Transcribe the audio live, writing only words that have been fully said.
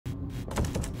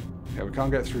Yeah, we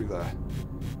can't get through there.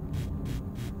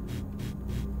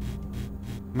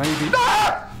 Maybe.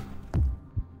 Ah!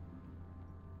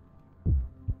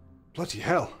 Bloody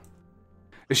hell.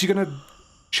 Is she going to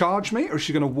charge me, or is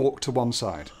she going to walk to one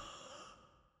side?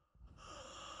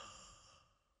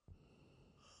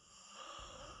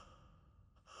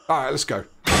 Alright, let's go.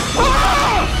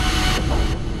 Ah!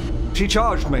 She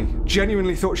charged me.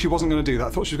 Genuinely thought she wasn't going to do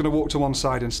that. Thought she was going to walk to one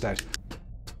side instead.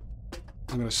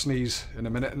 I'm going to sneeze in a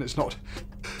minute, and it's not...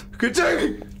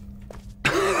 Continue!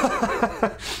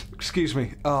 Excuse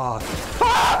me. Ah.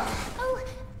 Oh,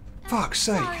 fuck's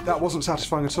sake, sorry. That wasn't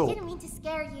satisfying at all. I didn't mean to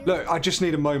scare you. Look, I just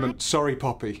need a moment. Sorry,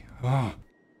 Poppy. Oh.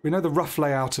 We know the rough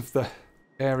layout of the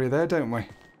area there, don't we?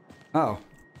 Oh.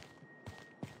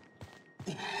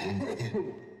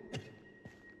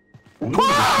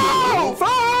 Oh,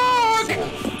 fuck!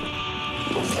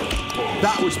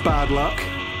 That was bad luck.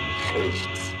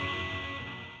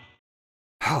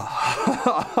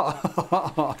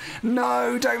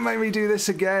 No, don't make me do this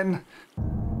again.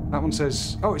 That one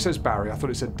says... Oh, it says Barry. I thought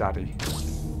it said Daddy.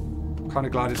 Kind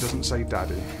of glad it doesn't say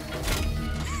Daddy.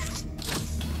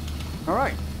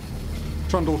 Alright.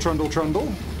 Trundle, trundle,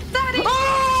 trundle. Daddy!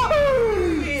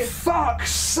 Oh!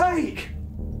 Fuck's sake!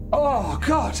 Oh,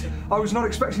 God. I was not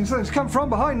expecting something to come from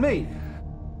behind me.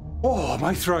 Oh,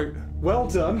 my throat. Well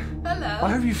done. Hello.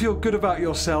 I hope you feel good about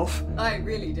yourself. I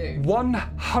really do.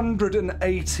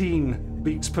 118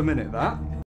 beats per minute, that.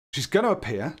 She's going to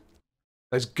appear.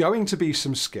 There's going to be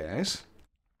some scares.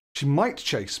 She might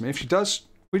chase me. If she does,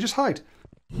 we just hide.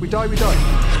 We die, we die.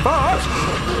 But...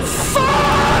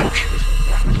 Fuck!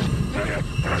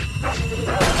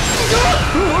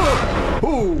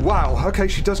 Oh, wow. Okay,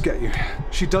 she does get you.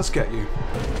 She does get you.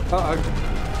 Uh-oh.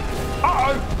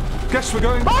 Uh-oh! Guess we're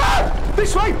going... Ah!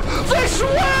 This way! This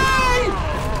way!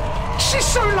 She's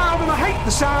so loud and I hate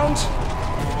the sound.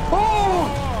 Oh!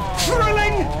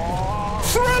 Thrilling!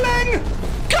 Thrilling!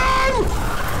 Go!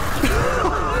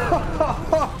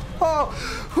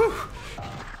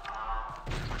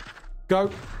 Go. I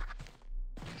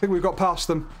think we've got past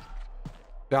them.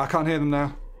 Yeah, I can't hear them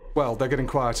now. Well, they're getting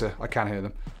quieter. I can hear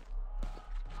them.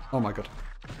 Oh my God.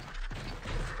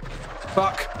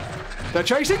 Fuck. They're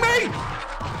chasing me!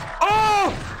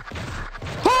 Oh!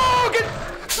 Oh, get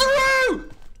through!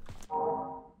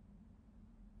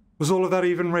 Was all of that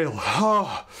even real?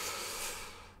 Oh.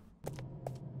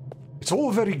 It's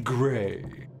all very grey.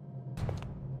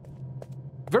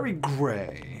 Very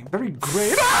grey. Very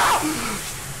grey. Ah!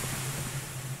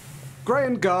 Grey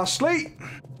and ghastly.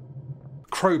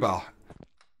 Crowbar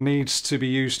needs to be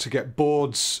used to get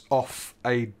boards off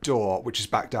a door, which is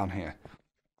back down here.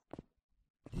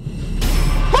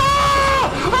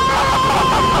 Ah!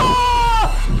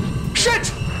 Ah!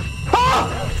 Shit! Ah!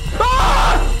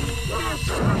 Ah!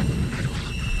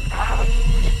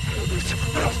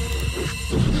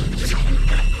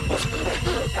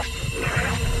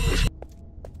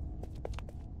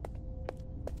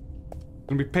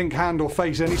 Gonna be pink hand or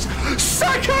face any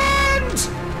second!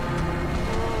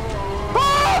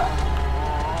 Ah!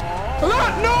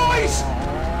 That noise!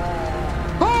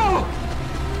 Oh!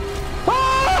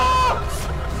 Ah!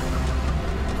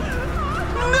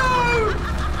 No!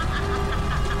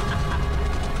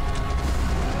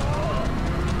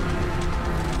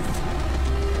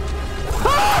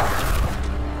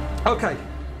 Ah! Okay.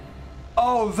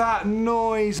 Oh, that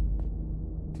noise.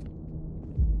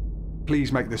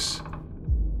 Please make this.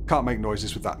 Can't make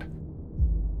noises with that.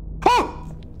 Oh!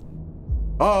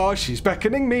 Oh, she's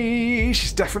beckoning me.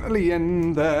 She's definitely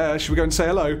in there. Should we go and say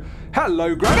hello?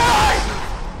 Hello, Granny!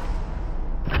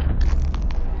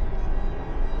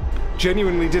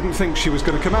 Genuinely didn't think she was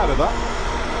going to come out of that.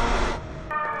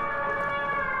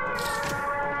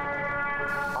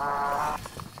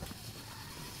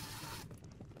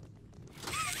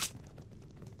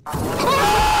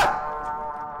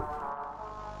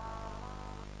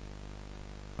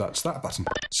 That's that button.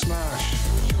 Smash.